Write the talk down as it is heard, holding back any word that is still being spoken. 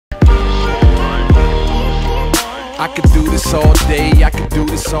I could do this all day, I could do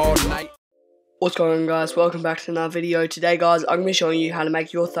this all night. What's going on, guys? Welcome back to another video. Today, guys, I'm going to be showing you how to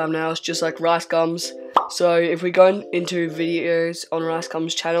make your thumbnails just like RiceGum's. So if we go into videos on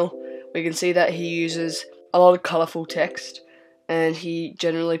RiceGum's channel, we can see that he uses a lot of colourful text, and he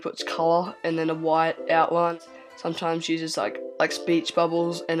generally puts colour and then a white outline. Sometimes uses like speech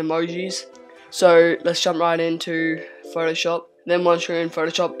bubbles and emojis. So let's jump right into Photoshop. Then once you're in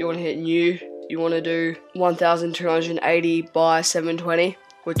Photoshop, you want to hit new. You want to do 1280 by 720,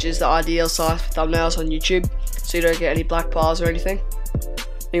 which is the ideal size for thumbnails on YouTube, so you don't get any black bars or anything.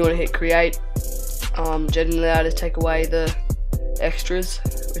 Then you want to hit create. Generally I just take away the extras,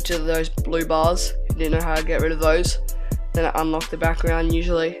 which are those blue bars. If you didn't know how to get rid of those, then I unlock the background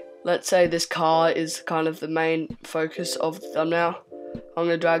usually. Let's say this car is kind of the main focus of the thumbnail. I'm going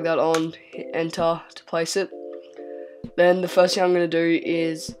to drag that on, hit enter to place it. Then the first thing I'm going to do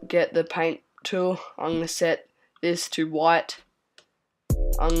is get the paint tool. I'm going to set this to white.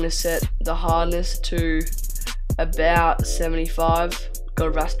 I'm going to set the hardness to about 75.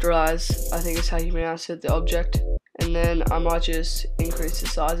 Got to rasterize, I think is how you pronounce it, the object. And then I might just increase the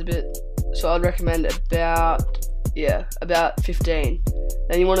size a bit. So I'd recommend about 15.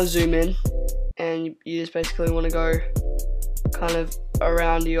 Then you want to zoom in, and you just basically want to go kind of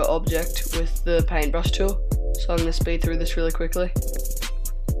around your object with the paintbrush tool. So I'm going to speed through this really quickly.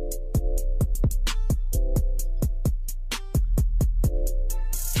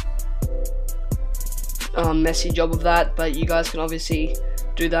 Messy job of that, but you guys can obviously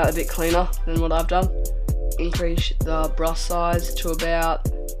do that a bit cleaner than what I've done. Increase the brush size to about,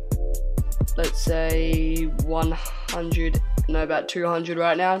 let's say about 200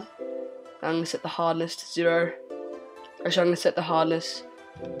 right now. I'm going to set the hardness to 0. Actually, I'm going to set the hardness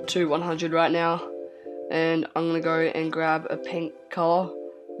to 100 right now, and I'm going to go and grab a pink colour,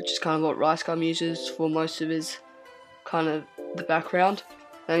 which is kind of what RiceGum uses for most of his kind of the background.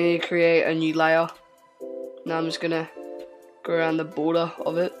 I'm going to create a new layer. Now I'm just going to go around the border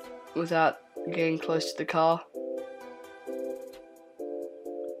of it without getting close to the car.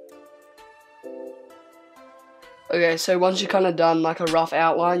 Okay, so once you're kind of done like a rough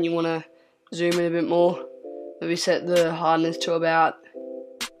outline, you want to zoom in a bit more. Maybe set the hardness to about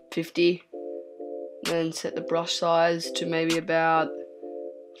 50. Then set the brush size to maybe about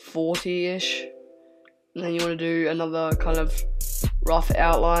 40-ish. And then you want to do another kind of rough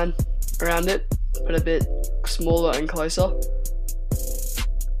outline around it, but a bit smaller and closer.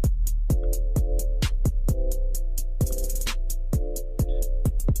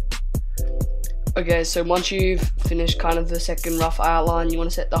 Okay, so once you've finished kind of the second rough outline, you want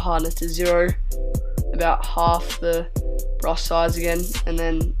to set the hardness to 0, about half the brush size again, and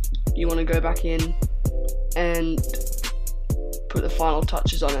then you want to go back in and put the final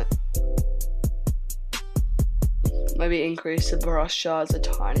touches on it. Maybe increase the brush size a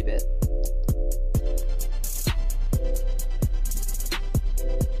tiny bit.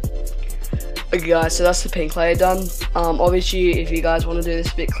 Okay guys, so that's the pink layer done. Obviously if you guys want to do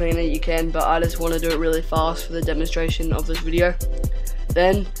this a bit cleaner you can, but I just want to do it really fast for the demonstration of this video.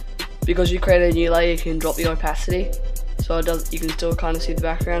 Then, because you created a new layer, you can drop the opacity, so you can still kind of see the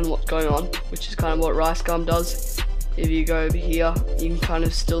background, what's going on, which is kind of what RiceGum does. If you go over here, you can kind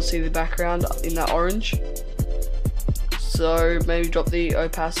of still see the background in that orange. So maybe drop the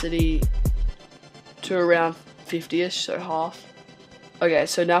opacity to around 50-ish, so half. Okay,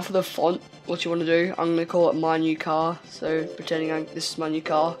 so now for the font, what you want to do, I'm going to call it my new car, so pretending this is my new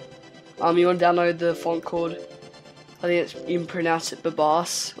car. You want to download the font called, I think you can pronounce it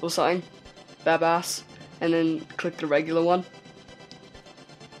Babas or something, Babas, and then click the regular one.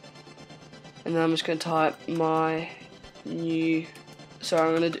 And then I'm just going to type my new, so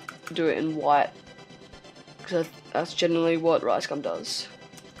I'm going to do it in white, because that's generally what RiceGum does.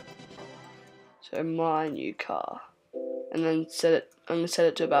 So my new car, and then I'm going to set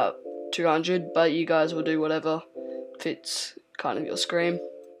it to about 200, but you guys will do whatever fits kind of your screen.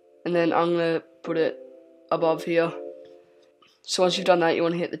 And then I'm going to put it above here. So once you've done that, you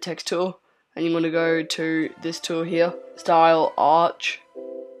want to hit the text tool, and you want to go to this tool here, style arch,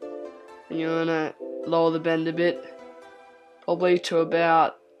 and you want to lower the bend a bit, probably to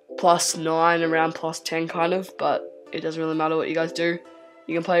about +9, around +10 kind of, but it doesn't really matter what you guys do.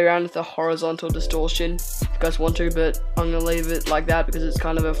 You can play around with the horizontal distortion if you guys want to, but I'm going to leave it like that because it's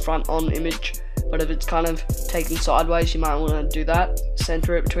kind of a front-on image. But if it's kind of taken sideways, you might want to do that.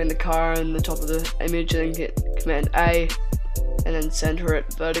 Center it between the car and the top of the image, and then hit Command A, and then center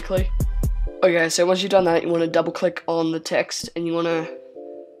it vertically. Okay, so once you've done that, you want to double click on the text, and you want to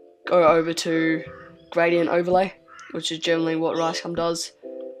go over to Gradient Overlay, which is generally what RiceGum does.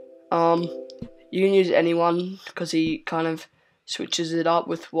 You can use anyone because he kind of switches it up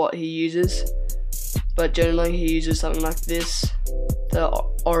with what he uses, but generally he uses something like this, the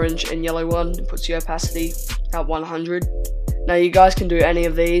orange and yellow one, and puts the opacity at 100. Now you guys can do any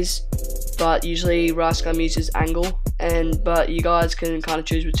of these, but usually RiceGum uses angle, but you guys can kind of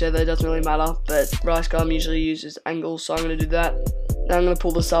choose whichever, it doesn't really matter, but RiceGum usually uses angle, so I'm going to do that. Now I'm going to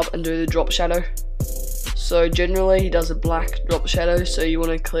pull this up and do the drop shadow. So generally he does a black drop shadow, so you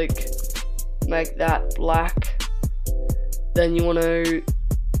want to click make that black, then you want to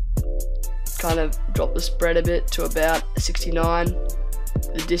kind of drop the spread a bit to about 69,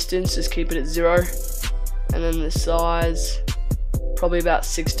 the distance just keep it at 0, and then the size probably about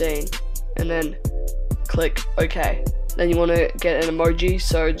 16, and then click OK. Then you want to get an emoji,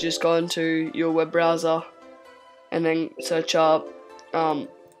 so just go into your web browser and then search up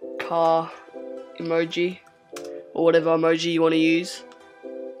car emoji or whatever emoji you want to use.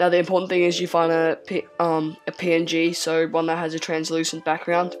 Now the important thing is you find a PNG, so one that has a translucent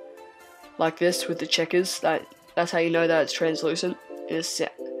background like this with the checkers. That's how you know that it's translucent.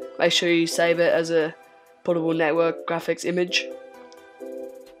 Make sure you save it as a portable network graphics image,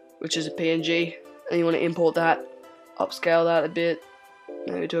 which is a PNG, and you want to import that, upscale that a bit,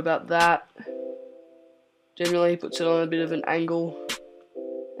 maybe to about that. Generally puts it on a bit of an angle,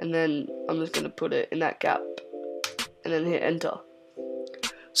 and then I'm just going to put it in that gap and then hit enter.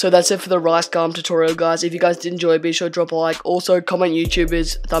 So that's it for the RiceGum tutorial, guys. If you guys did enjoy, be sure to drop a like. Also comment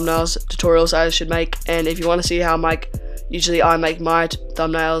YouTubers thumbnails tutorials I should make, and if you want to see how usually I make my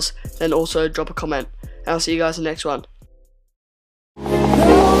thumbnails, then also drop a comment, and I'll see you guys in the next one.